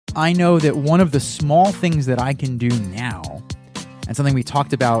I know that one of the small things that I can do now, and something we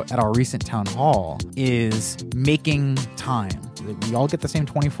talked about at our recent town hall, is making time. We all get the same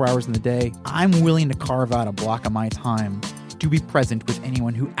 24 hours in the day. I'm willing to carve out a block of my time to be present with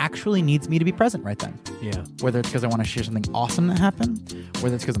anyone who actually needs me to be present right then. Yeah. Whether it's because I want to share something awesome that happened,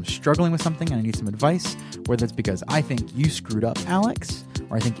 whether it's because I'm struggling with something and I need some advice, whether it's because I think you screwed up, Alex,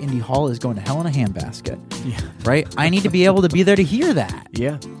 or I think Indie Hall is going to hell in a handbasket. Yeah. Right? I need to be able to be there to hear that.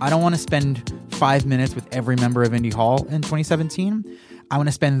 Yeah. I don't want to spend 5 minutes with every member of Indie Hall in 2017. I want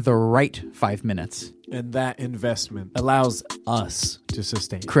to spend the right 5 minutes. And that investment allows us to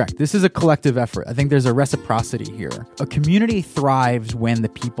sustain. Correct. This is a collective effort. I think there's a reciprocity here. A community thrives when the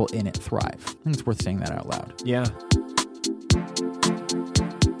people in it thrive. I think it's worth saying that out loud. Yeah.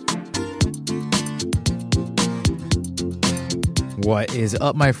 What is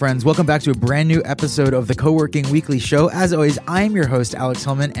up, my friends? Welcome back to a brand new episode of the Co-working Weekly Show. As always, I am your host, Alex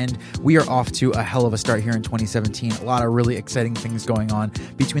Hillman, and we are off to a hell of a start here in 2017. A lot of really exciting things going on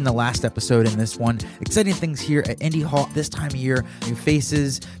between the last episode and this one. Exciting things here at Indie Hall this time of year. New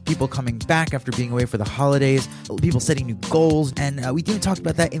faces, people coming back after being away for the holidays, people setting new goals. And we even talked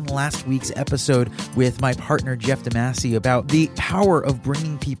about that in last week's episode with my partner, Jeff DeMasi, about the power of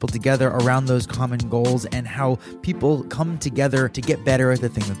bringing people together around those common goals and how people come together to get better at the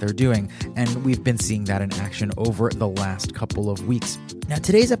thing that they're doing. And we've been seeing that in action over the last couple of weeks. Now,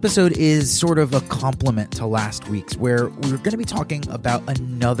 today's episode is sort of a complement to last week's, where we're going to be talking about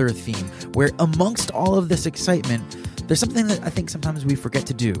another theme, where amongst all of this excitement, there's something that I think sometimes we forget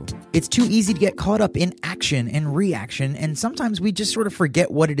to do. It's too easy to get caught up in action and reaction, and sometimes we just sort of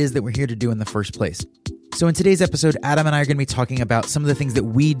forget what it is that we're here to do in the first place. So in today's episode, Adam and I are going to be talking about some of the things that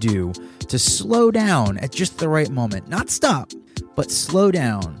we do to slow down at just the right moment. Not stop, but slow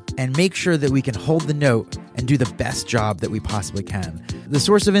down and make sure that we can hold the note and do the best job that we possibly can. The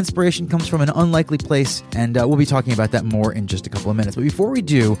source of inspiration comes from an unlikely place, and we'll be talking about that more in just a couple of minutes. But before we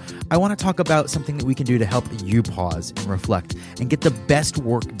do, I want to talk about something that we can do to help you pause and reflect and get the best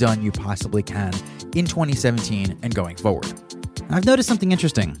work done you possibly can in 2017 and going forward. I've noticed something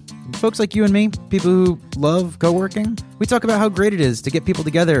interesting. Folks like you and me, people who love co-working, we talk about how great it is to get people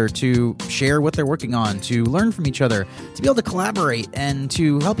together to share what they're working on, to learn from each other, to be able to collaborate, and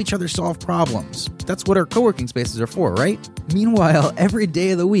to help each other solve problems. That's what our co-working spaces are for, right? Meanwhile, every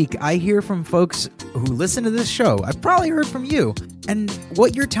day of the week, I hear from folks who listen to this show. I've probably heard from you. And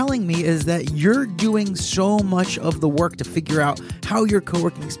what you're telling me is that you're doing so much of the work to figure out how your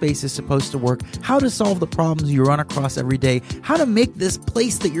co-working space is supposed to work, how to solve the problems you run across every day, how to make this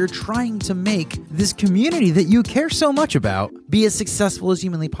place that you're trying to make, this community that you care so much about, be as successful as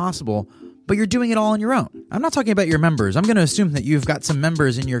humanly possible. But you're doing it all on your own. I'm not talking about your members. I'm going to assume that you've got some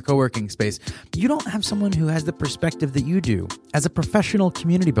members in your co-working space. You don't have someone who has the perspective that you do as a professional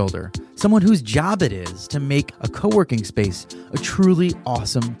community builder, someone whose job it is to make a co-working space a truly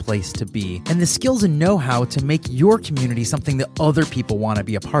awesome place to be, and the skills and know-how to make your community something that other people want to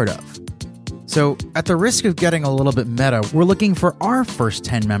be a part of. So, at the risk of getting a little bit meta, we're looking for our first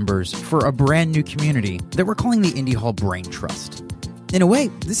 10 members for a brand new community that we're calling the Indie Hall Brain Trust. In a way,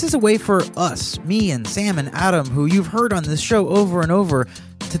 this is a way for us, me and Sam and Adam, who you've heard on this show over and over,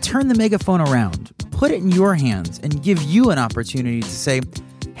 to turn the megaphone around, put it in your hands, and give you an opportunity to say,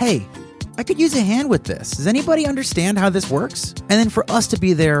 hey, I could use a hand with this. Does anybody understand how this works? And then for us to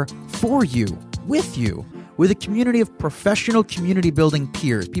be there for you, with a community of professional community building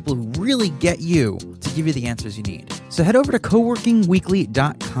peers, people who really get you, to give you the answers you need. So head over to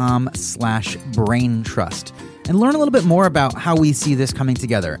coworkingweekly.com/braintrust and learn a little bit more about how we see this coming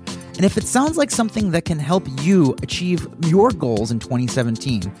together. And if it sounds like something that can help you achieve your goals in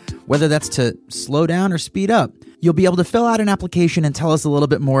 2017, whether that's to slow down or speed up, you'll be able to fill out an application and tell us a little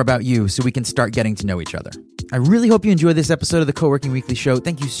bit more about you so we can start getting to know each other. I really hope you enjoyed this episode of the Co-working Weekly Show.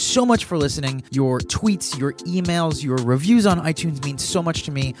 Thank you so much for listening. Your tweets, your emails, your reviews on iTunes mean so much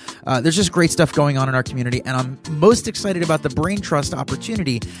to me. There's just great stuff going on in our community, and I'm most excited about the Brain Trust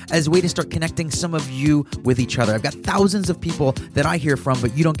opportunity as a way to start connecting some of you with each other. I've got thousands of people that I hear from,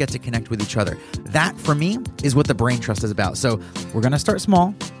 but you don't get to connect with each other. That, for me, is what the Brain Trust is about. So we're going to start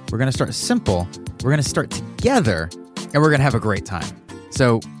small. We're going to start simple. We're going to start together, and we're going to have a great time.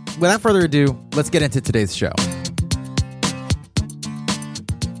 So without further ado, let's get into today's show.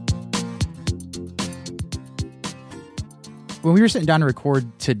 When we were sitting down to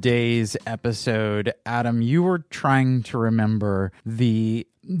record today's episode, Adam, you were trying to remember the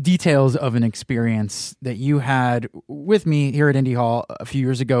details of an experience that you had with me here at Indie Hall a few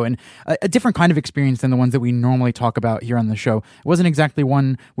years ago, and a different kind of experience than the ones that we normally talk about here on the show. It wasn't exactly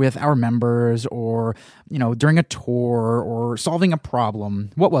one with our members or, during a tour or solving a problem.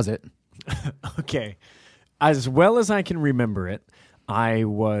 What was it? Okay. As well as I can remember it, I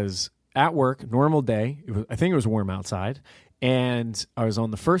was at work, normal day. I think it was warm outside. And I was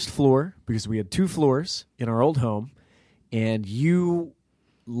on the first floor because we had 2 floors in our old home. And you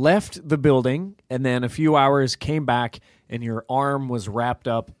left the building and then a few hours came back and your arm was wrapped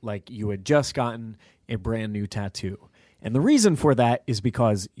up like you had just gotten a brand new tattoo. And the reason for that is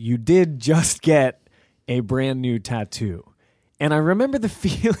because you did just get a brand new tattoo. And I remember the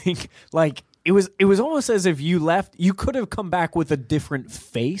feeling like it was almost as if you left. You could have come back with a different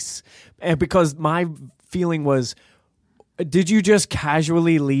face, because my feeling was, did you just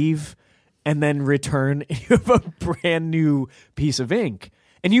casually leave and then return and you have a brand new piece of ink?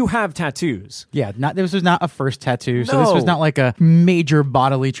 And you have tattoos. Yeah, this was not a first tattoo, so No. this was not like a major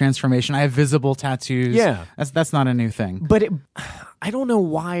bodily transformation. I have visible tattoos. Yeah. That's not a new thing. But I don't know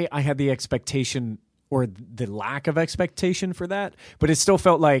why I had the expectation or the lack of expectation for that, but it still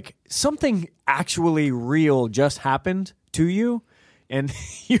felt like something actually real just happened to you, and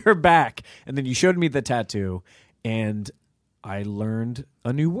you're back. And then you showed me the tattoo, and I learned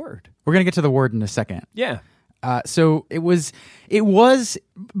a new word. We're going to get to the word in a second. Yeah. So it was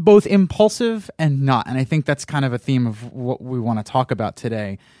both impulsive and not, and I think that's kind of a theme of what we want to talk about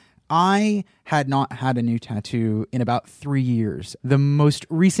today. I had not had a new tattoo in about 3 years. The most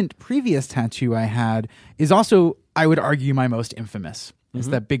recent previous tattoo I had is also, I would argue, my most infamous. It's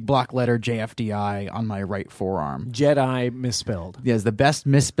that big block letter JFDI on my right forearm. Jedi misspelled. Yes, the best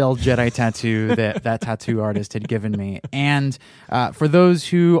misspelled Jedi tattoo that tattoo artist had given me. And for those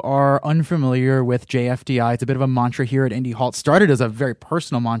who are unfamiliar with JFDI, it's a bit of a mantra here at Indie Hall. It started as a very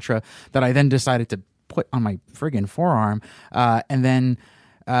personal mantra that I then decided to put on my friggin' forearm. And then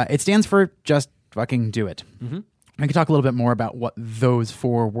it stands for just fucking do it. Mm-hmm. I can talk a little bit more about what those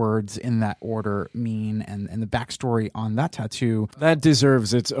 4 words in that order mean and the backstory on that tattoo. That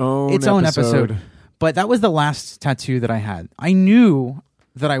deserves its own episode. But that was the last tattoo that I had. I knew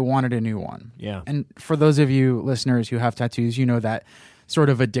that I wanted a new one. Yeah. And for those of you listeners who have tattoos, you know that sort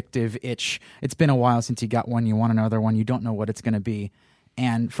of addictive itch. It's been a while since you got one. You want another one. You don't know what it's going to be.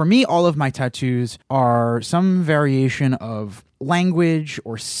 And for me, all of my tattoos are some variation of language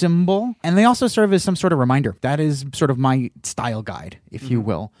or symbol, and they also serve as some sort of reminder. That is sort of my style guide, if you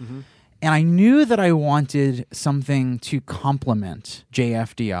will. Mm-hmm. And I knew that I wanted something to complement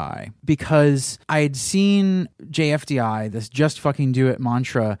JFDI because I had seen JFDI, this just fucking do it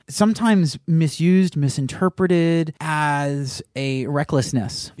mantra, sometimes misused, misinterpreted as a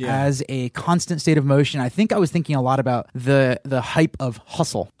recklessness, as a constant state of motion. I think I was thinking a lot about the hype of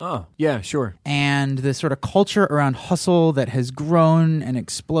hustle. Oh, yeah, sure. And the sort of culture around hustle that has grown and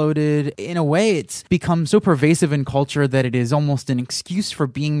exploded. In a way, it's become so pervasive in culture that it is almost an excuse for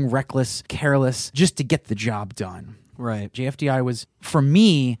being reckless, careless, just to get the job done. Right. JFDI was, for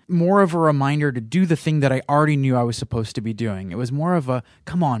me, more of a reminder to do the thing that I already knew I was supposed to be doing. It was more of a,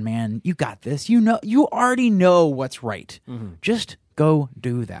 come on, man, you got this. You already know what's right. Mm-hmm. Just go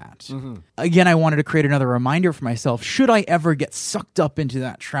do that. Mm-hmm. Again, I wanted to create another reminder for myself, should I ever get sucked up into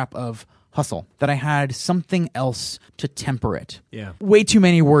that trap of hustle, that I had something else to temper it. Yeah. Way too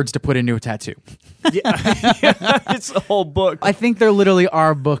many words to put into a tattoo. Yeah, it's a whole book. I think there literally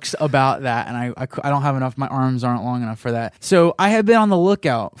are books about that, and I don't have enough. My arms aren't long enough for that. So I have been on the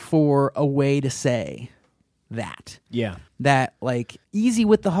lookout for a way to say that. Yeah. That, like, easy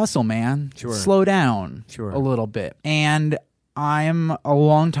with the hustle, man. Sure. Slow down a little bit. And I'm a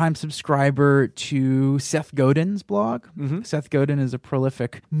longtime subscriber to Seth Godin's blog. Mm-hmm. Seth Godin is a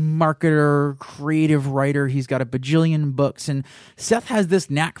prolific marketer, creative writer. He's got a bajillion books. And Seth has this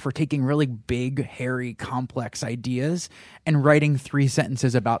knack for taking really big, hairy, complex ideas and writing 3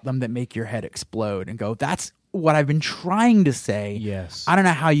 sentences about them that make your head explode and go, that's what I've been trying to say. Yes. I don't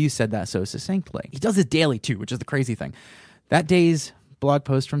know how you said that so succinctly. He does it daily, too, which is the crazy thing. That day's blog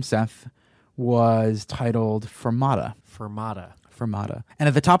post from Seth was titled Fermata. And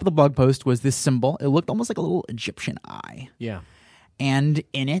at the top of the blog post was this symbol. It looked almost like a little Egyptian eye. Yeah. And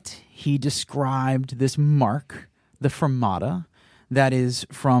in it, he described this mark, the fermata, that is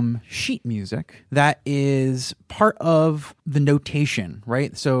from sheet music, that is part of the notation,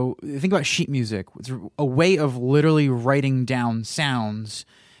 right? So think about sheet music. It's a way of literally writing down sounds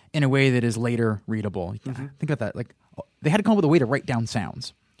in a way that is later readable. Mm-hmm. Think about that. Like, they had to come up with a way to write down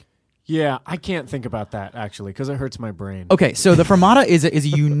sounds. Yeah, I can't think about that actually because it hurts my brain. Okay, so the fermata is a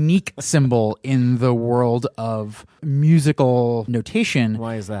unique symbol in the world of musical notation.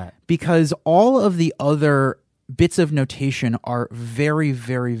 Why is that? Because all of the other bits of notation are very,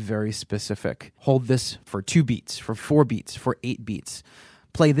 very, very specific. Hold this for 2 beats, for 4 beats, for 8 beats.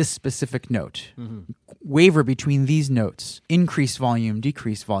 Play this specific note. Waver between these notes. Increase volume,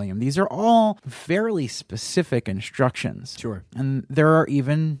 decrease volume. These are all fairly specific instructions. Sure. And there are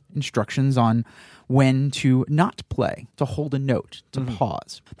even instructions on when to not play, to hold a note, to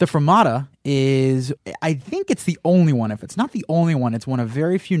pause. The fermata is, I think it's the only one. If it's not the only one, it's one of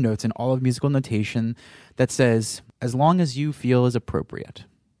very few notes in all of musical notation that says, as long as you feel is appropriate.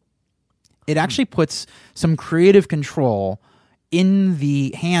 It actually puts some creative control in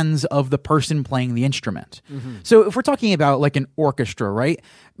the hands of the person playing the instrument. So if we're talking about like an orchestra, right?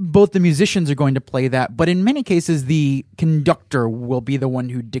 Both the musicians are going to play that, but in many cases, the conductor will be the one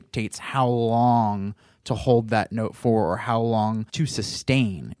who dictates how long to hold that note for or how long to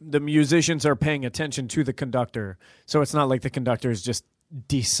sustain. The musicians are paying attention to the conductor, so it's not like the conductor is just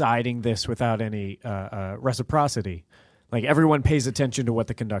deciding this without any reciprocity. Like everyone pays attention to what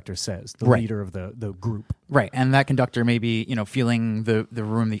the conductor says, the leader of the group. Right, and that conductor may be, feeling the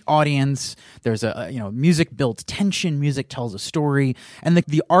room, the audience. There's music builds tension, music tells a story, and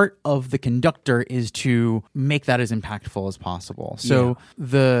the art of the conductor is to make that as impactful as possible. So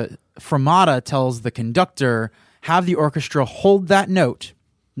the fermata tells the conductor, have the orchestra hold that note,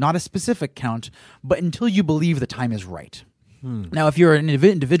 not a specific count, but until you believe the time is right. Now, if you're an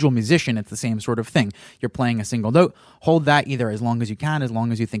individual musician, it's the same sort of thing. You're playing a single note, hold that either as long as you can, as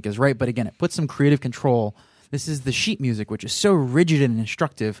long as you think is right. But again, it puts some creative control. This is the sheet music, which is so rigid and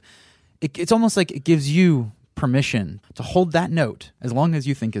instructive. It's almost like it gives you permission to hold that note as long as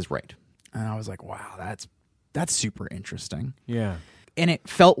you think is right. And I was like, wow, that's super interesting. Yeah. And it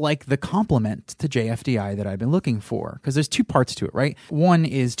felt like the complement to JFDI that I've been looking for. Because there's 2 parts to it, right? One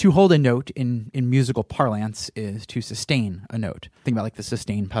is to hold a note in musical parlance is to sustain a note. Think about like the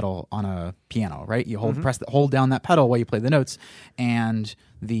sustain pedal on a piano, right? You hold down that pedal while you play the notes, and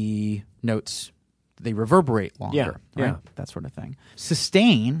the notes, they reverberate longer. Right? That sort of thing.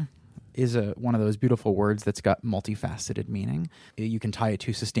 Sustain is one of those beautiful words that's got multifaceted meaning. You can tie it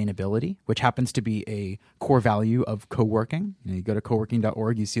to sustainability, which happens to be a core value of co-working. You go to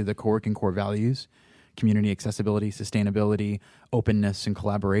coworking.org, you see the co-working core values: community, accessibility, sustainability, openness, and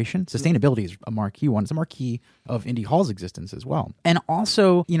collaboration. Sustainability is a marquee one. It's a marquee of Indie Hall's existence as well. And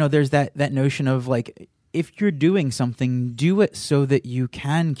also, there's that notion of like, if you're doing something, do it so that you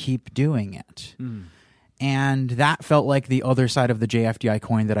can keep doing it. And that felt like the other side of the JFDI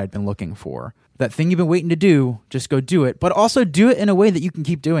coin that I'd been looking for. That thing you've been waiting to do, just go do it. But also do it in a way that you can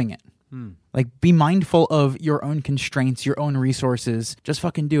keep doing it. Like, be mindful of your own constraints, your own resources. Just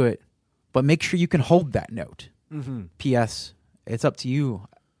fucking do it. But make sure you can hold that note. P.S. It's up to you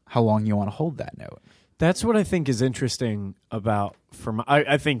how long you want to hold that note. That's what I think is interesting about fermata.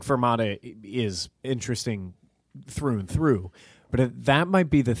 I think fermata is interesting through and through. But that might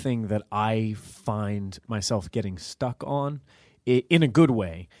be the thing that I find myself getting stuck on, in a good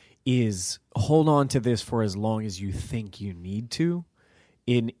way, is hold on to this for as long as you think you need to.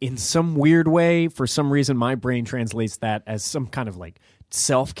 In some weird way, for some reason, my brain translates that as some kind of like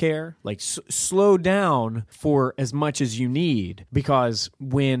self-care, like slow down for as much as you need. Because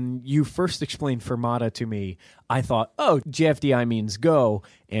when you first explained fermata to me, I thought, oh, JFDI means go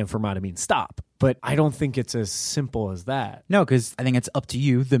and fermata means stop. But I don't think it's as simple as that. No, because I think it's up to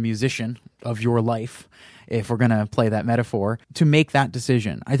you, the musician of your life, if we're going to play that metaphor, to make that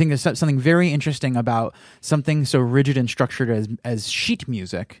decision. I think there's something very interesting about something so rigid and structured as sheet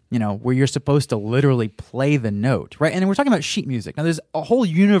music, where you're supposed to literally play the note, right? And we're talking about sheet music. Now, there's a whole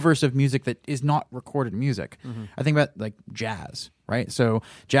universe of music that is not recorded music. I think about like jazz, right? So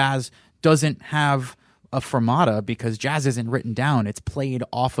jazz doesn't have a fermata because jazz isn't written down. It's played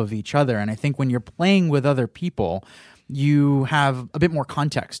off of each other. And I think when you're playing with other people, you have a bit more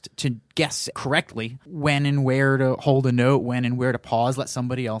context to guess correctly when and where to hold a note, when and where to pause, let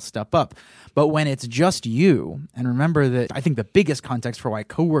somebody else step up. But when it's just you, and remember that I think the biggest context for why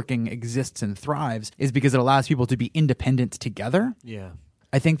co-working exists and thrives is because it allows people to be independent together. Yeah.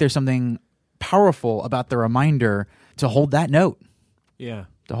 I think there's something powerful about the reminder to hold that note. Yeah.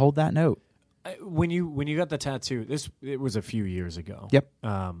 To hold that note. When you got the tattoo, it was a few years ago. Yep.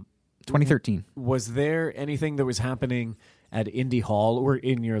 2013. Was there anything that was happening at Indie Hall or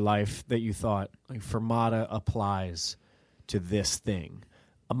in your life that you thought like fermata applies to this thing?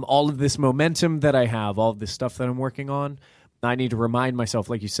 All of this momentum that I have, all of this stuff that I'm working on, I need to remind myself,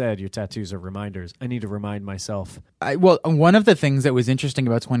 like you said, your tattoos are reminders. I need to remind myself. Well, one of the things that was interesting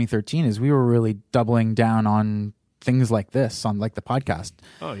about 2013 is we were really doubling down on things like this, on like the podcast.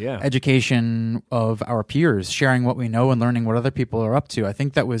 Oh, yeah. Education of our peers, sharing what we know and learning what other people are up to. I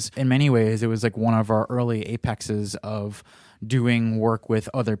think that was, in many ways, it was like one of our early apexes of doing work with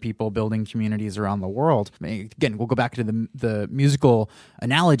other people, building communities around the world. Again, we'll go back to the musical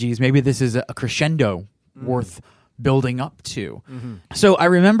analogies. Maybe this is a crescendo worth building up to. Mm-hmm. So I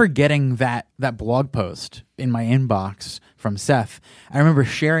remember getting that blog post in my inbox from Seth. I remember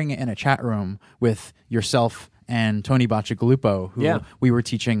sharing it in a chat room with yourself and Tony Bacigalupo, who we were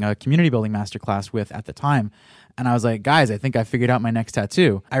teaching a community building masterclass with at the time. And I was like, guys, I think I figured out my next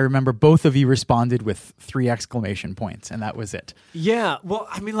tattoo. I remember both of you responded with 3 exclamation points, and that was it. Yeah. Well,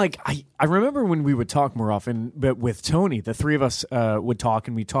 I mean, like, I remember when we would talk more often, but with Tony, the 3 of us would talk,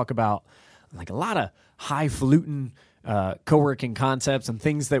 and we'd talk about like a lot of highfalutin co-working concepts and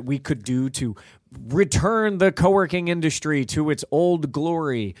things that we could do to return the co-working industry to its old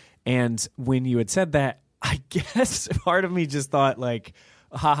glory. And when you had said that, I guess part of me just thought like,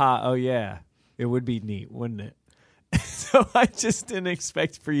 haha, oh yeah, it would be neat, wouldn't it? So I just didn't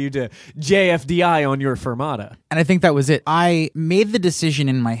expect for you to JFDI on your fermata. And I think that was it. I made the decision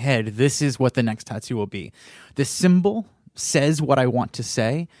in my head, this is what the next tattoo will be. The symbol says what I want to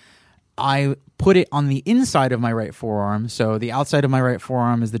say. I put it on the inside of my right forearm. So the outside of my right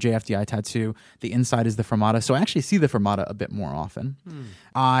forearm is the JFDI tattoo. The inside is the fermata. So I actually see the fermata a bit more often.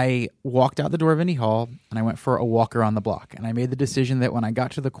 I walked out the door of Indy Hall and I went for a walk around the block. And I made the decision that when I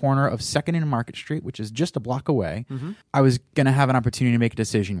got to the corner of 2nd and Market Street, which is just a block away, I was going to have an opportunity to make a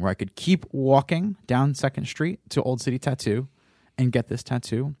decision where I could keep walking down 2nd Street to Old City Tattoo and get this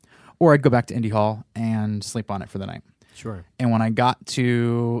tattoo, or I'd go back to Indy Hall and sleep on it for the night. Sure. And when I got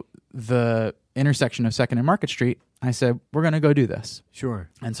to the intersection of 2nd and Market Street, I said, we're going to go do this. Sure.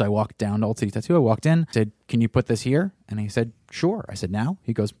 And so I walked down to Old City Tattoo. I walked in, said, can you put this here? And he said, sure. I said, now?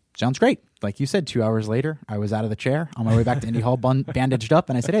 He goes, sounds great. Like you said, 2 hours later, I was out of the chair on my way back to Indy Hall, bandaged up.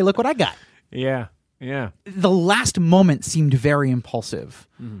 And I said, hey, look what I got. Yeah. Yeah. The last moment seemed very impulsive,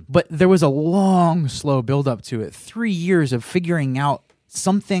 but there was a long, slow build up to it. 3 years of figuring out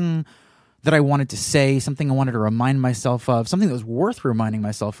something that I wanted to say, something I wanted to remind myself of, something that was worth reminding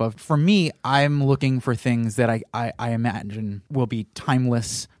myself of. For me, I'm looking for things that I imagine will be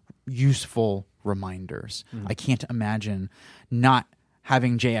timeless, useful reminders. I can't imagine not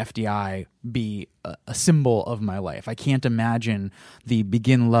having JFDI be a symbol of my life. I can't imagine the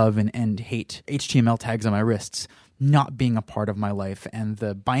begin love and end hate HTML tags on my wrists not being a part of my life. And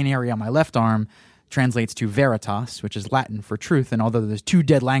the binary on my left arm translates to veritas, which is Latin for truth. And although there's 2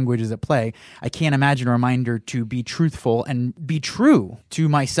 dead languages at play, I can't imagine a reminder to be truthful and be true to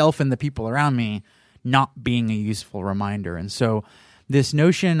myself and the people around me not being a useful reminder. And so this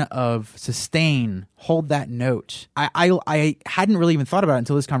notion of sustain, hold that note, I hadn't really even thought about it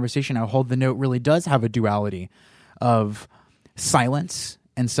until this conversation. How hold the note really does have a duality of silence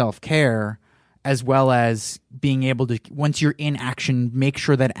and self-care, as well as being able to, once you're in action, make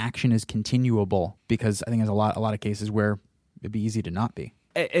sure that action is continuable, because I think there's a lot of cases where it'd be easy to not be.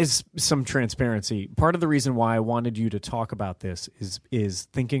 As some transparency, part of the reason why I wanted you to talk about this is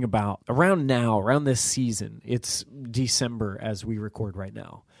thinking about around this season. It's December as we record right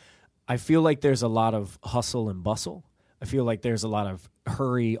now. I feel like there's a lot of hustle and bustle. I feel like there's a lot of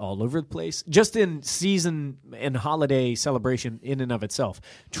hurry all over the place, just in season and holiday celebration in and of itself.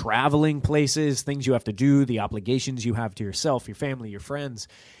 Traveling places, things you have to do, the obligations you have to yourself, your family, your friends.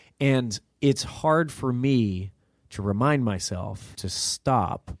 And it's hard for me to remind myself to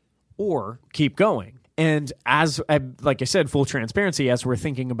stop or keep going. And like I said, full transparency, as we're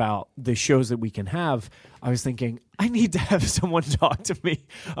thinking about the shows that we can have, I was thinking, I need to have someone talk to me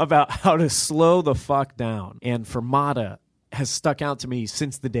about how to slow the fuck down. And fermata has stuck out to me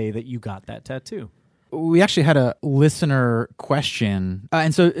since the day that you got that tattoo. We actually had a listener question.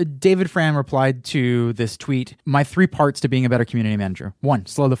 And so David Fran replied to this tweet, my 3 parts to being a better community manager. 1,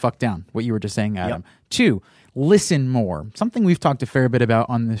 slow the fuck down, what you were just saying, Adam. Yep. 2, listen more. Something we've talked a fair bit about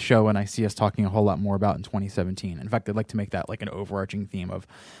on this show, and I see us talking a whole lot more about in 2017. In fact, I'd like to make that like an overarching theme of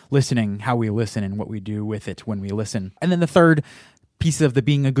listening, how we listen, and what we do with it when we listen. And then the 3rd, piece of the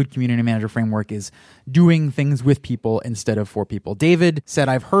being a good community manager framework is doing things with people instead of for people. David said,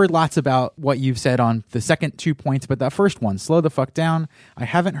 I've heard lots about what you've said on the second 2 points, but that first one, slow the fuck down, I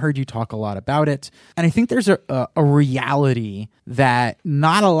haven't heard you talk a lot about it. And I think there's a reality that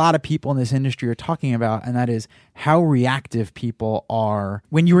not a lot of people in this industry are talking about, and that is how reactive people are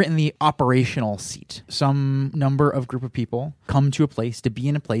when you're in the operational seat. Some number of group of people come to a place, to be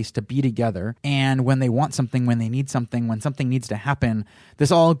in a place, to be together, and when they want something, when they need something, when something needs to happen,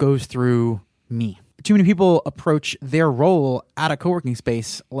 this all goes through me. Too many people approach their role at a co-working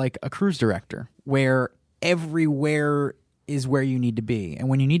space like a cruise director, where everywhere is where you need to be. And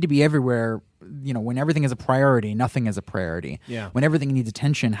when you need to be everywhere, when everything is a priority, nothing is a priority. Yeah. When everything needs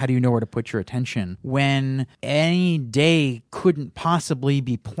attention, how do you know where to put your attention? When any day couldn't possibly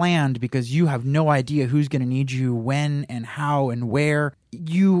be planned because you have no idea who's going to need you when and how and where,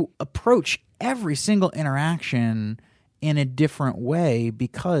 you approach every single interaction in a different way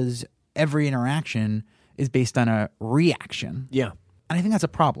because every interaction is based on a reaction. Yeah. And I think that's a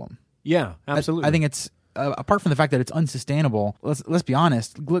problem. Yeah, absolutely. I think it's apart from the fact that it's unsustainable. Let's be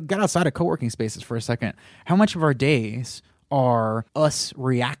honest. Get outside of co-working spaces for a second. How much of our days are us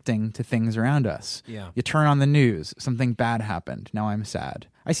reacting to things around us? Yeah. You turn on the news, something bad happened. Now I'm sad.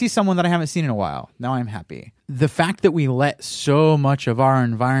 I see someone that I haven't seen in a while. Now I'm happy. The fact that we let so much of our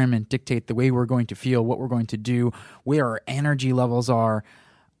environment dictate the way we're going to feel, what we're going to do, where our energy levels are.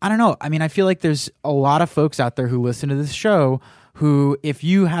 I don't know. I mean, I feel like there's a lot of folks out there who listen to this show who, if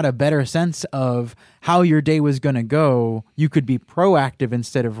you had a better sense of how your day was going to go, you could be proactive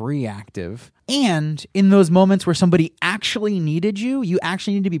instead of reactive. And in those moments where somebody actually needed you, you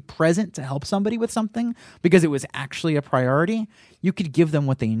actually need to be present to help somebody with something because it was actually a priority, you could give them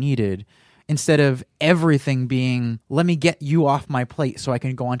what they needed instead of everything being, let me get you off my plate so I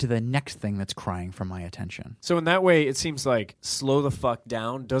can go on to the next thing that's crying for my attention. So in that way, it seems like slow the fuck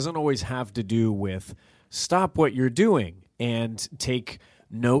down doesn't always have to do with stop what you're doing and take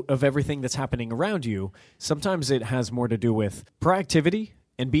note of everything that's happening around you. Sometimes it has more to do with proactivity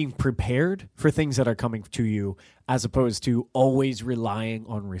and being prepared for things that are coming to you as opposed to always relying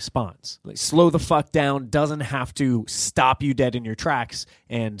on response. Like, slow the fuck down doesn't have to stop you dead in your tracks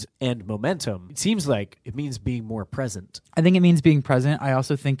and end momentum. It seems like it means being more present. I think it means being present. I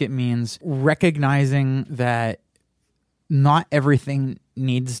also think it means recognizing that not everything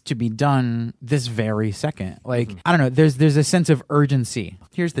needs to be done this very second. Like, I don't know, there's a sense of urgency.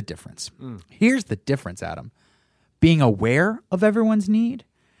 Here's the difference. Here's the difference, Adam. Being aware of everyone's need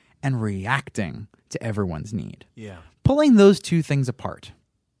and reacting to everyone's need. Yeah. Pulling those two things apart.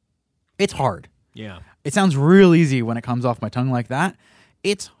 It's hard. Yeah. It sounds real easy when it comes off my tongue like that.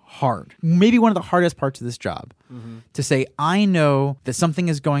 It's hard. Maybe one of the hardest parts of this job to say, I know that something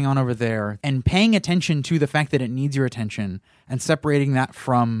is going on over there, and paying attention to the fact that it needs your attention and separating that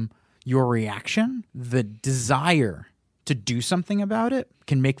from your reaction, the desire to do something about it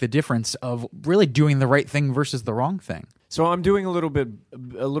can make the difference of really doing the right thing versus the wrong thing. So I'm doing a little bit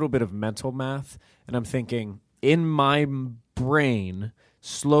of mental math, and I'm thinking in my brain,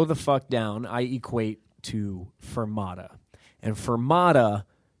 slow the fuck down, I equate to fermata. And fermata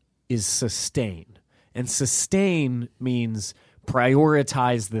is sustain. And sustain means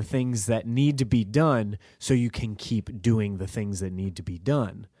prioritize the things that need to be done so you can keep doing the things that need to be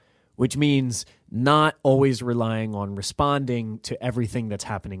done, which means not always relying on responding to everything that's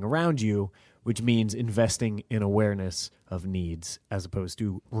happening around you, which means investing in awareness of needs as opposed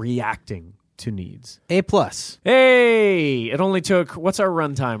to reacting to needs. A+. Hey, it only took, what's our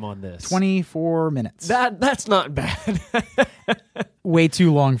runtime on this? 24 minutes. That's not bad. Way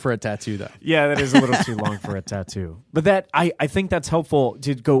too long for a tattoo, though. Yeah, that is a little too long for a tattoo. But that I think that's helpful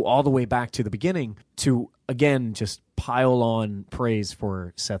to go all the way back to the beginning to, again, just pile on praise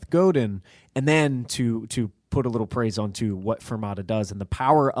for Seth Godin and then to put a little praise onto what Fermata does and the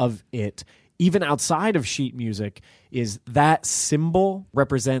power of it, even outside of sheet music, is that symbol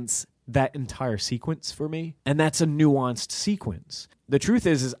represents that entire sequence for me. And that's a nuanced sequence. The truth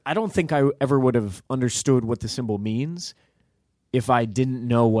is I don't think I ever would have understood what the symbol means if I didn't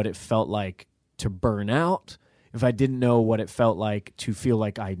know what it felt like to burn out, if I didn't know what it felt like to feel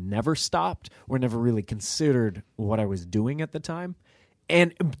like I never stopped or never really considered what I was doing at the time.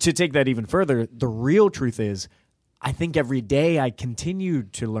 And to take that even further, the real truth is I think every day I continue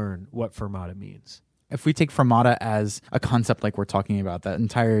to learn what fermata means. If we take fermata as a concept like we're talking about, that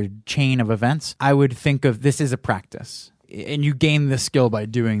entire chain of events, I would think of this as a practice. And you gain the skill by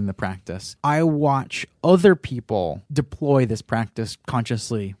doing the practice. I watch other people deploy this practice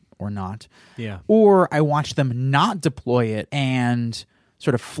consciously or not. Yeah. Or I watch them not deploy it and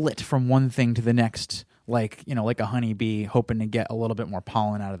sort of flit from one thing to the next like a honeybee hoping to get a little bit more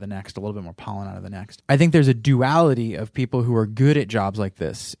pollen out of the next, a little bit more pollen out of the next. I think there's a duality of people who are good at jobs like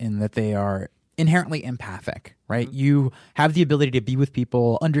this in that they are inherently empathic, right? Mm-hmm. You have the ability to be with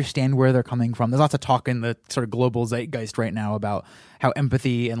people, understand where they're coming from. There's lots of talk in the sort of global zeitgeist right now about how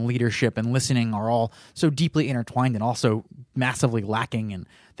empathy and leadership and listening are all so deeply intertwined and also massively lacking in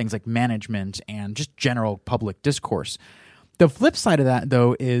things like management and just general public discourse. The flip side of that,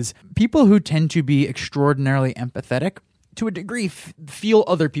 though, is people who tend to be extraordinarily empathetic to a degree feel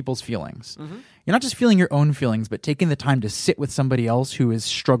other people's feelings. Mm-hmm. You're not just feeling your own feelings, but taking the time to sit with somebody else who is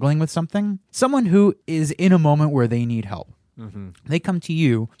struggling with something, someone who is in a moment where they need help. Mm-hmm. They come to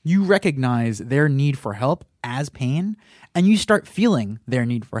you, you recognize their need for help as pain, and you start feeling their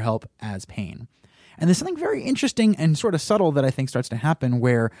need for help as pain. And there's something very interesting and sort of subtle that I think starts to happen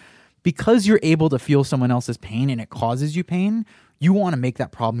where because you're able to feel someone else's pain and it causes you pain, you want to make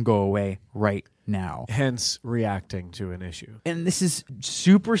that problem go away right now. Hence reacting to an issue. And this is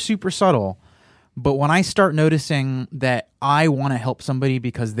super, super subtle. But when I start noticing that I want to help somebody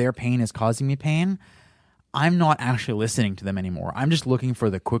because their pain is causing me pain, I'm not actually listening to them anymore. I'm just looking for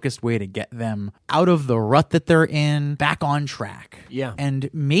the quickest way to get them out of the rut that they're in, back on track. Yeah. And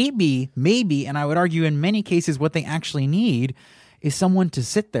maybe, and I would argue in many cases what they actually need is someone to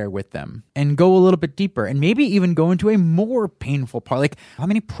sit there with them and go a little bit deeper and maybe even go into a more painful part. Like, how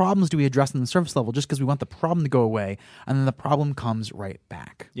many problems do we address on the surface level just because we want the problem to go away and then the problem comes right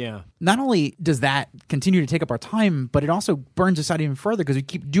back? Yeah. Not only does that continue to take up our time, but it also burns us out even further because we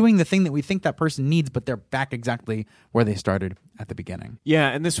keep doing the thing that we think that person needs, but they're back exactly where they started at the beginning. Yeah,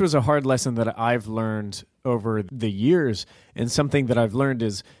 and this was a hard lesson that I've learned over the years, and something that I've learned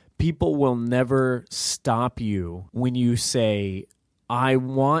is people will never stop you when you say, I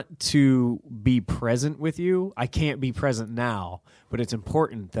want to be present with you. I can't be present now, but it's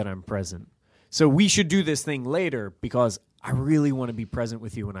important that I'm present. So we should do this thing later because I really want to be present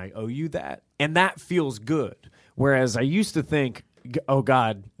with you and I owe you that. And that feels good. Whereas I used to think, oh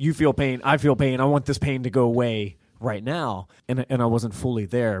God, you feel pain, I feel pain, I want this pain to go away right now. And I wasn't fully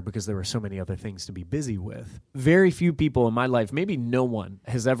there because there were so many other things to be busy with. Very few people in my life, maybe no one,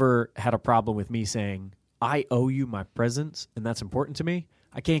 has ever had a problem with me saying, I owe you my presence and that's important to me.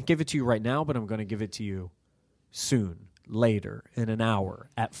 I can't give it to you right now, but I'm going to give it to you soon, later, in an hour,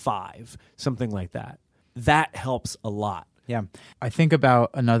 at 5, something like that. That helps a lot. Yeah. I think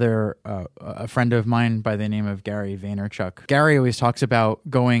about another a friend of mine by the name of Gary Vaynerchuk. Gary always talks about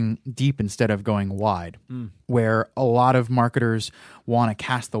going deep instead of going wide, where a lot of marketers want to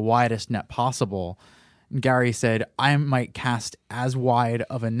cast the widest net possible. And Gary said, I might cast as wide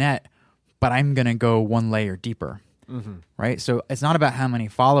of a net, but I'm going to go one layer deeper. Mm-hmm. Right? So it's not about how many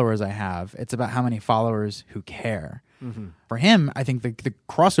followers I have. It's about how many followers who care. Mm-hmm. For him, I think the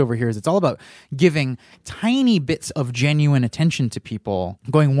crossover here is it's all about giving tiny bits of genuine attention to people,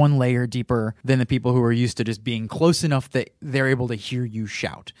 going one layer deeper than the people who are used to just being close enough that they're able to hear you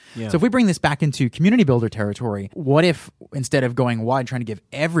shout. Yeah. So if we bring this back into community builder territory, what if instead of going wide, trying to give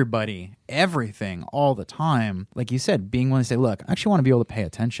everybody everything all the time, like you said, being willing to say, look, I actually want to be able to pay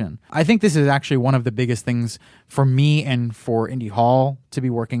attention. I think this is actually one of the biggest things for me and for Indy Hall to be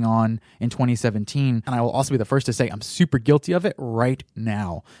working on in 2017. And I will also be the first to say I'm super guilty of it right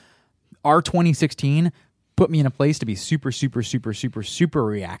now. Our 2016 put me in a place to be super, super, super, super, super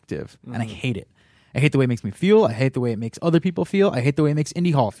reactive. Mm-hmm. And I hate it. I hate the way it makes me feel. I hate the way it makes other people feel. I hate the way it makes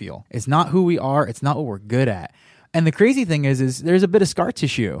Indy Hall feel. It's not who we are. It's not what we're good at. And the crazy thing is there's a bit of scar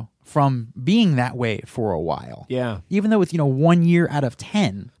tissue from being that way for a while. Yeah. Even though it's, 1 year out of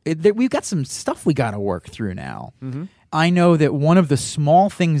 10, we've got some stuff we got to work through now. Mm-hmm. I know that one of the small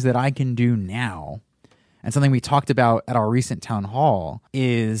things that I can do now, and something we talked about at our recent town hall,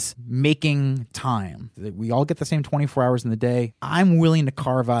 is making time. We all get the same 24 hours in the day. I'm willing to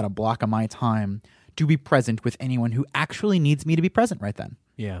carve out a block of my time to be present with anyone who actually needs me to be present right then.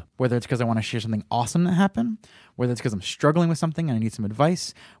 Yeah. Whether it's because I want to share something awesome that happened, whether it's because I'm struggling with something and I need some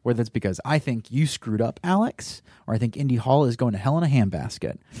advice, whether it's because I think you screwed up, Alex, or I think Indy Hall is going to hell in a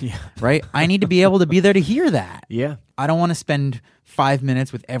handbasket. Yeah. Right? I need to be able to be there to hear that. Yeah. I don't want to spend 5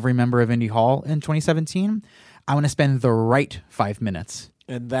 minutes with every member of Indy Hall in 2017. I want to spend the right 5 minutes.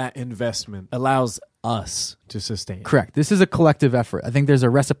 And that investment allows us to sustain. Correct. This is a collective effort. I think there's a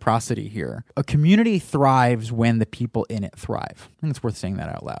reciprocity here. A community thrives when the people in it thrive. I think it's worth saying that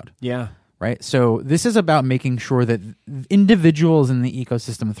out loud. Yeah. Right? So this is about making sure that individuals in the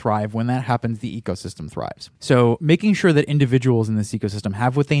ecosystem thrive. When that happens, the ecosystem thrives. So making sure that individuals in this ecosystem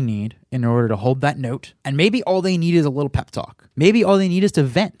have what they need in order to hold that note. And maybe all they need is a little pep talk. Maybe all they need is to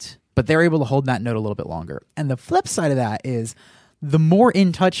vent, but they're able to hold that note a little bit longer. And the flip side of that is the more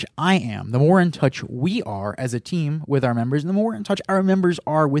in touch I am, the more in touch we are as a team with our members, and the more in touch our members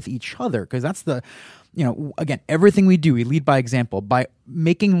are with each other. Because that's again, everything we do, we lead by example. By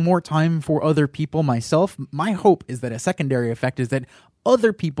making more time for other people, myself, my hope is that a secondary effect is that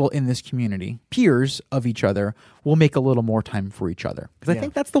other people in this community, peers of each other, will make a little more time for each other. Because I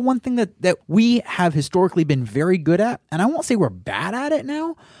think that's the one thing that we have historically been very good at. And I won't say we're bad at it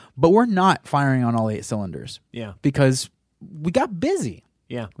now, but we're not firing on all 8 cylinders. Yeah. Because we got busy.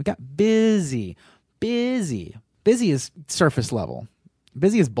 Yeah. We got busy. Busy is surface level.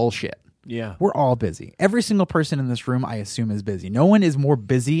 Busy is bullshit. Yeah. We're all busy. Every single person in this room, I assume, is busy. No one is more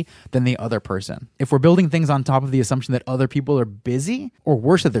busy than the other person. If we're building things on top of the assumption that other people are busy, or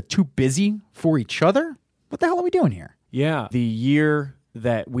worse, that they're too busy for each other, what the hell are we doing here? Yeah. The year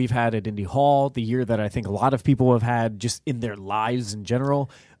that we've had at Indy Hall, the year that I think a lot of people have had just in their lives in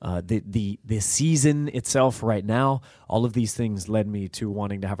general, the season itself right now, all of these things led me to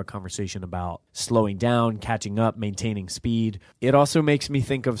wanting to have a conversation about slowing down, catching up, maintaining speed. It also makes me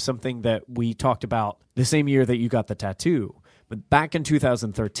think of something that we talked about the same year that you got the tattoo. But back in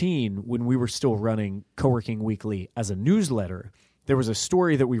 2013, when we were still running Coworking Weekly as a newsletter, there was a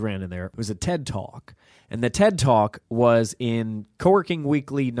story that we ran in there. It was a TED Talk. And the TED Talk was in Coworking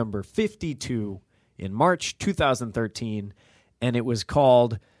Weekly number 52 in March 2013. And it was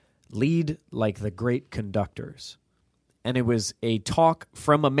called Lead Like the Great Conductors. And it was a talk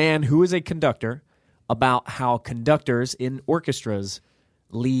from a man who is a conductor about how conductors in orchestras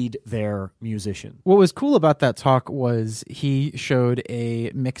lead their musician. What was cool about that talk was he showed a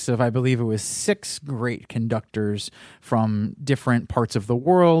mix of, I believe it was 6 great conductors from different parts of the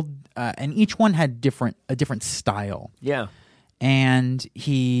world, and each one had a different style. Yeah. And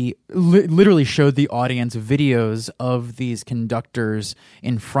he literally showed the audience videos of these conductors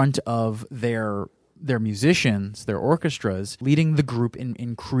in front of their musicians, their orchestras, leading the group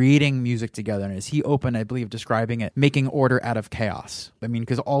in creating music together. And as he opened, I believe, describing it, making order out of chaos. I mean,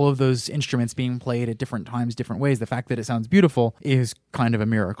 because all of those instruments being played at different times, different ways, the fact that it sounds beautiful is kind of a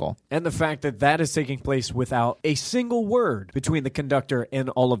miracle. And the fact that that is taking place without a single word between the conductor and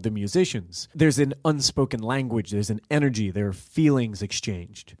all of the musicians. There's an unspoken language, there's an energy, there are feelings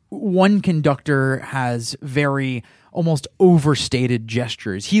exchanged. One conductor has very almost overstated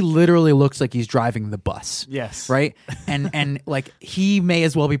gestures. He literally looks like he's driving the bus. Yes. Right? And like he may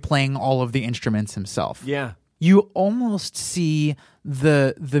as well be playing all of the instruments himself. Yeah. You almost see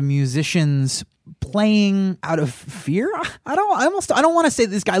the musicians playing out of fear. I don't want to say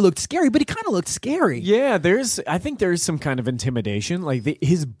this guy looked scary, but he kind of looked scary. Yeah, I think there's some kind of intimidation. Like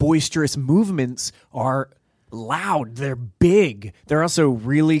his boisterous movements are loud, they're big, they're also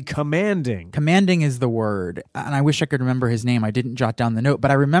really commanding. Commanding is the word, and I wish I could remember his name. I didn't jot down the note, but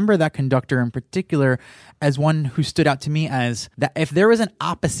I remember that conductor in particular as one who stood out to me as that if there was an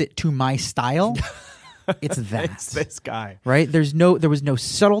opposite to my style, it's that. It's this guy. Right? There was no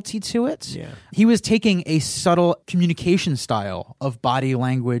subtlety to it. Yeah. He was taking a subtle communication style of body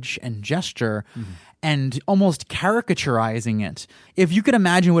language and gesture and almost caricaturizing it. If you could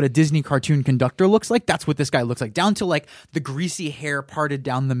imagine what a Disney cartoon conductor looks like, that's what this guy looks like. Down to like the greasy hair parted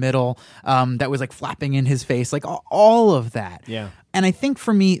down the middle that was like flapping in his face, like all of that. Yeah. And I think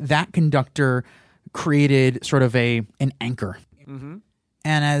for me, that conductor created sort of an anchor. Mm-hmm.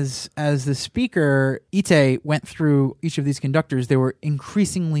 And as the speaker, Ite, went through each of these conductors, they were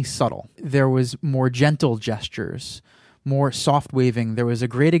increasingly subtle. There was more gentle gestures, more soft waving. There was a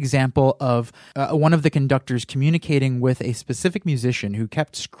great example of one of the conductors communicating with a specific musician who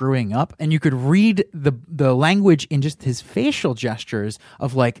kept screwing up, and you could read the language in just his facial gestures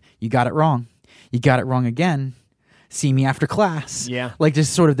of like, you got it wrong again, see me after class. Yeah. Like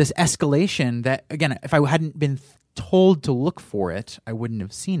just sort of this escalation that, again, if I hadn't been told to look for it, I wouldn't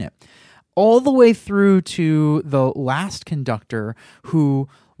have seen it. All the way through to the last conductor who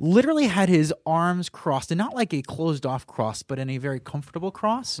literally had his arms crossed, and not like a closed off cross, but in a very comfortable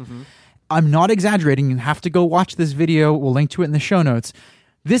cross. Mm-hmm. I'm not exaggerating. You have to go watch this video. We'll link to it in the show notes.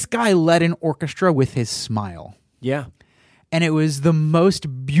 This guy led an orchestra with his smile. Yeah. And it was the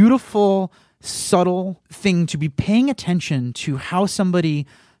most beautiful, subtle thing to be paying attention to how somebody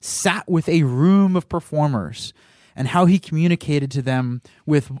sat with a room of performers and how he communicated to them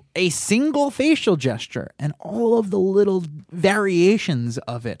with a single facial gesture and all of the little variations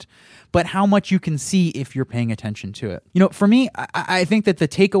of it, but how much you can see if you're paying attention to it. You know, for me, I think that the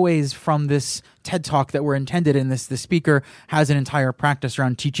takeaways from this TED Talk that were intended in this, the speaker has an entire practice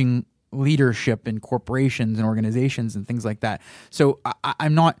around teaching leadership in corporations and organizations and things like that. So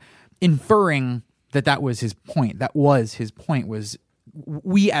I'm not inferring that was his point. That was his point, was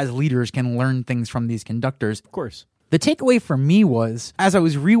we as leaders can learn things from these conductors. Of course. The takeaway for me was, as I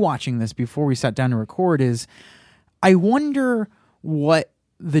was rewatching this before we sat down to record, is I wonder what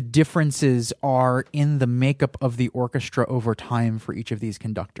the differences are in the makeup of the orchestra over time for each of these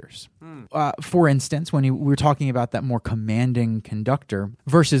conductors. For instance, when we were talking about that more commanding conductor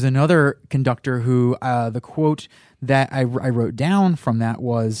versus another conductor who, the quote that I wrote down from that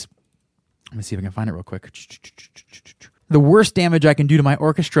was, let me see if I can find it real quick. The worst damage I can do to my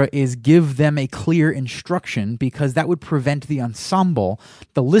orchestra is give them a clear instruction, because that would prevent the ensemble,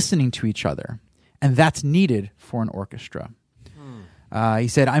 the listening to each other. And that's needed for an orchestra. He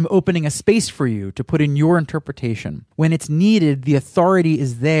said, I'm opening a space for you to put in your interpretation. When it's needed, the authority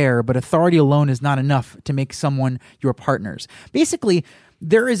is there, but authority alone is not enough to make someone your partners. Basically,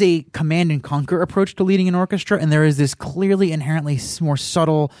 there is a command and conquer approach to leading an orchestra, and there is this clearly inherently more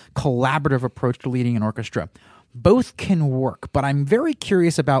subtle collaborative approach to leading an orchestra. Both can work, but I'm very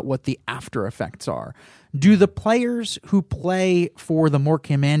curious about what the after effects are. Do the players who play for the more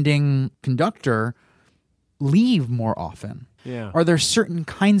commanding conductor leave more often? Yeah. Are there certain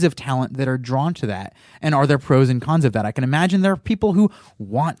kinds of talent that are drawn to that? And are there pros and cons of that? I can imagine there are people who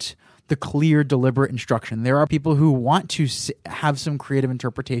want the clear, deliberate instruction. There are people who want to have some creative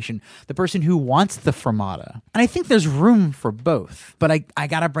interpretation. The person who wants the fermata. And I think there's room for both. But I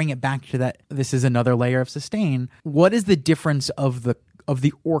got to bring it back to that. This is another layer of sustain. What is the difference of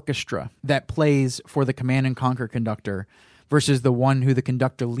the orchestra that plays for the command and conquer conductor versus the one who the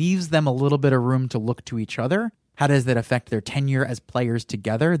conductor leaves them a little bit of room to look to each other? How does that affect their tenure as players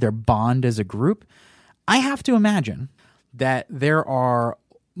together, their bond as a group? I have to imagine that there are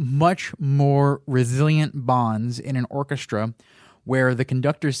much more resilient bonds in an orchestra where the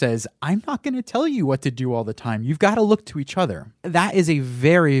conductor says, I'm not going to tell you what to do all the time. You've got to look to each other. That is a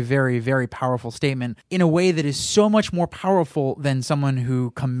very, very, very powerful statement in a way that is so much more powerful than someone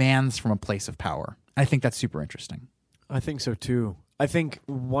who commands from a place of power. I think that's super interesting. I think so too. I think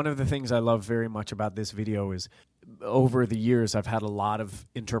one of the things I love very much about this video is over the years I've had a lot of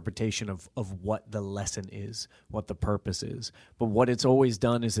interpretation of what the lesson is, what the purpose is. But what it's always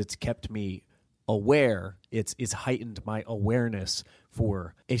done is it's kept me aware. It's heightened my awareness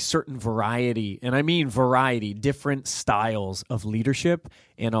for a certain variety, and I mean variety, different styles of leadership,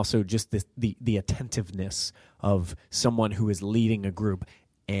 and also just the attentiveness of someone who is leading a group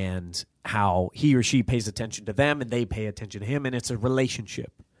and how he or she pays attention to them and they pay attention to him, and it's a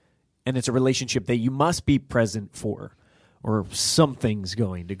relationship. And it's a relationship that you must be present for, or something's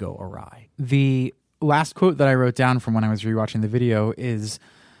going to go awry. The last quote that I wrote down from when I was rewatching the video is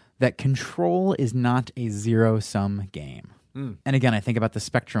that control is not a zero-sum game. And again, I think about the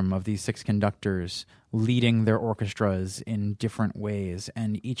spectrum of these 6 conductors leading their orchestras in different ways,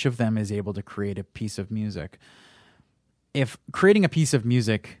 and each of them is able to create a piece of music. If creating a piece of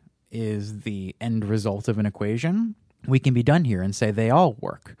music is the end result of an equation, we can be done here and say they all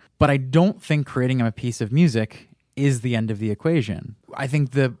work. But I don't think creating a piece of music is the end of the equation. I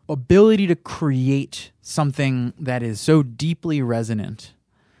think the ability to create something that is so deeply resonant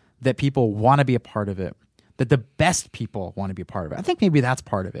that people want to be a part of it, that the best people want to be a part of it, I think maybe that's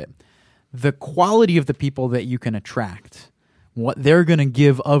part of it. The quality of the people that you can attract, what they're going to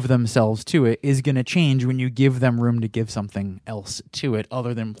give of themselves to it, is going to change when you give them room to give something else to it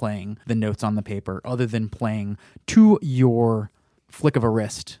other than playing the notes on the paper, other than playing to your flick of a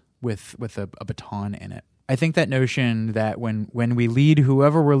wrist with a baton in it. I think that notion that when we lead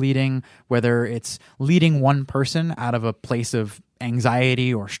whoever we're leading, whether it's leading one person out of a place of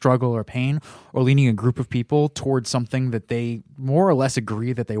anxiety or struggle or pain, or leading a group of people towards something that they more or less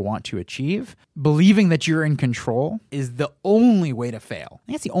agree that they want to achieve, believing that you're in control is the only way to fail. I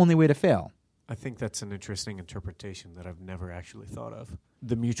think it's the only way to fail. I think that's an interesting interpretation that I've never actually thought of.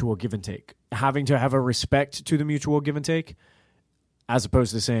 The mutual give and take. Having to have a respect to the mutual give and take, as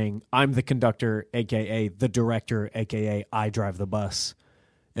opposed to saying, I'm the conductor, a.k.a. the director, a.k.a. I drive the bus,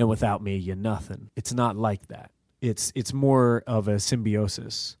 and without me, you're nothing. It's not like that. It's more of a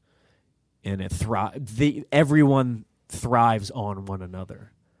symbiosis, and everyone thrives on one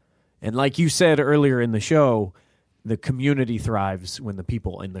another. And like you said earlier in the show, the community thrives when the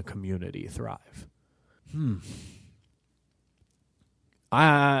people in the community thrive.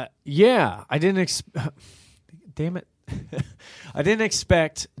 Yeah, I didn't damn it. I didn't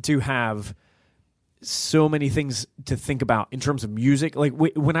expect to have so many things to think about in terms of music. Like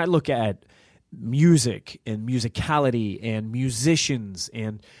when I look at music and musicality and musicians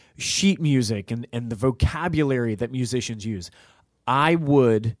and sheet music and the vocabulary that musicians use, I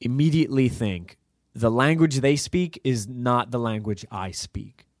would immediately think the language they speak is not the language I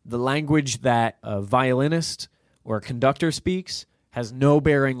speak. The language that a violinist or a conductor speaks has no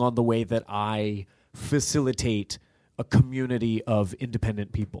bearing on the way that I facilitate a community of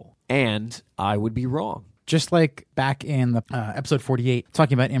independent people. And I would be wrong. Just like back in the episode 48,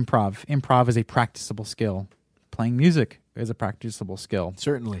 talking about improv. Improv is a practicable skill. Playing music is a practicable skill.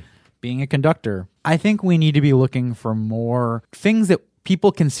 Certainly. Being a conductor. I think we need to be looking for more things that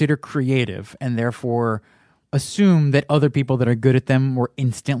people consider creative and therefore assume that other people that are good at them were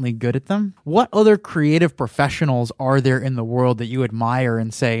instantly good at them. What other creative professionals are there in the world that you admire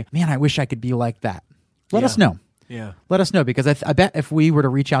and say, man, I wish I could be like that? Let us know. Yeah. Let us know, because I bet if we were to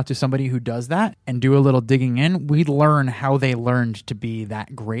reach out to somebody who does that and do a little digging in, we'd learn how they learned to be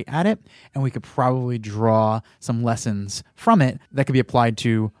that great at it, and we could probably draw some lessons from it that could be applied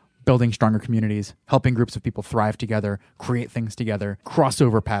to building stronger communities, helping groups of people thrive together, create things together,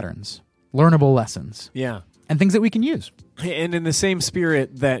 crossover patterns, learnable lessons. Yeah. And things that we can use. And in the same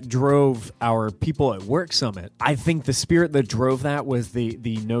spirit that drove our People at Work Summit, I think the spirit that drove that was the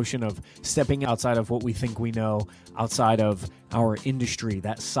notion of stepping outside of what we think we know, outside of our industry,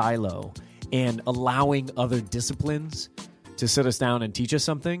 that silo, and allowing other disciplines to sit us down and teach us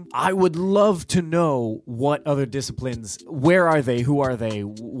something. I would love to know what other disciplines, where are they, who are they,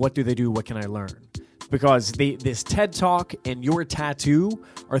 what do they do, what can I learn? Because this TED Talk and your tattoo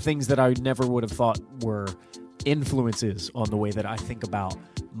are things that I never would have thought were influences on the way that I think about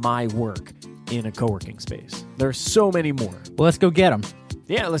my work in a co-working space. There's so many more. Well, let's go get them.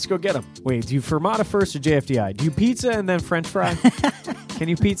 Yeah, let's go get them. Wait, do you Fermata first or JFDI? Do you pizza and then French fry? Can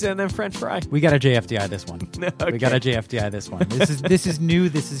you pizza and then French fry? We got a JFDI this one. Okay. We got a JFDI this one. This is new.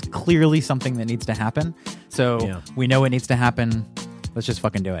 This is clearly something that needs to happen. So we know it needs to happen. Let's just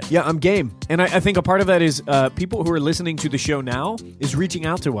fucking do it. Yeah, I'm game. And I think a part of that is people who are listening to the show now is reaching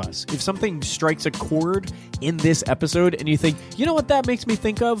out to us. If something strikes a chord in this episode and you think, you know what that makes me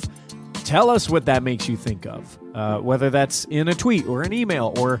think of? Tell us what that makes you think of. Whether that's in a tweet or an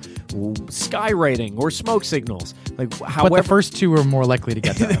email or skywriting or smoke signals. However, but the first two are more likely to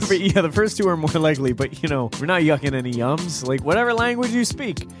get to us. Yeah, the first two are more likely, but we're not yucking any yums. Whatever language you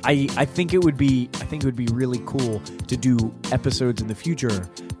speak. I think it would be really cool to do episodes in the future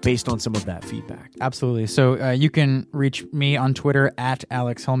based on some of that feedback. Absolutely. So you can reach me on Twitter at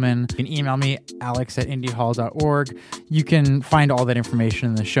Alex Hillman. You can email me, alex@indiehall.org. You can find all that information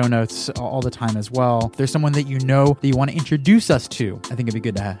in the show notes all the time as well. If there's someone that you know that you want to introduce us to, I think it'd be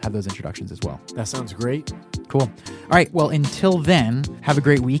good to have those introductions as well. That sounds great. Cool. All right. Well, until then, have a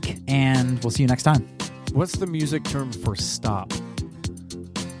great week, and we'll see you next time. What's the music term for stop?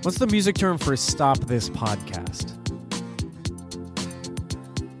 What's the music term for stop this podcast?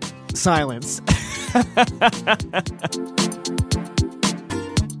 Silence.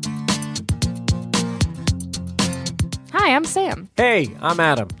 Hi, I'm Sam. Hey, I'm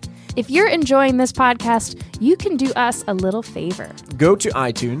Adam. If you're enjoying this podcast, you can do us a little favor. Go to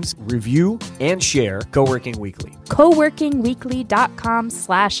iTunes, review, and share Co-working Weekly.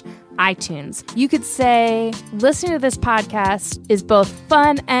 coworkingweekly.com/iTunes. You could say, listening to this podcast is both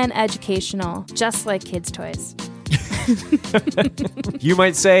fun and educational, just like kids' toys. You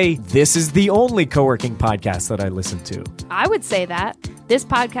might say, this is the only co-working podcast that I listen to. I would say that. This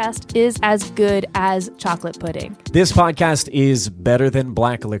podcast is as good as chocolate pudding. This podcast is better than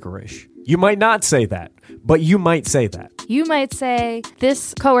black licorice. You might not say that, but you might say that. You might say,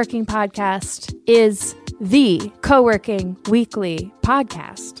 this co-working podcast is the Co-working Weekly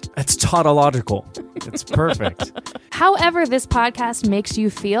podcast. That's tautological. It's perfect. However this podcast makes you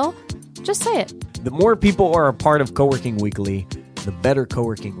feel, just say it. The more people are a part of Co-working Weekly, the better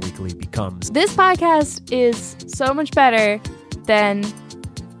Co-working Weekly becomes. This podcast is so much better than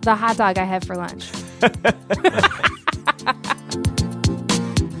the hot dog I had for lunch.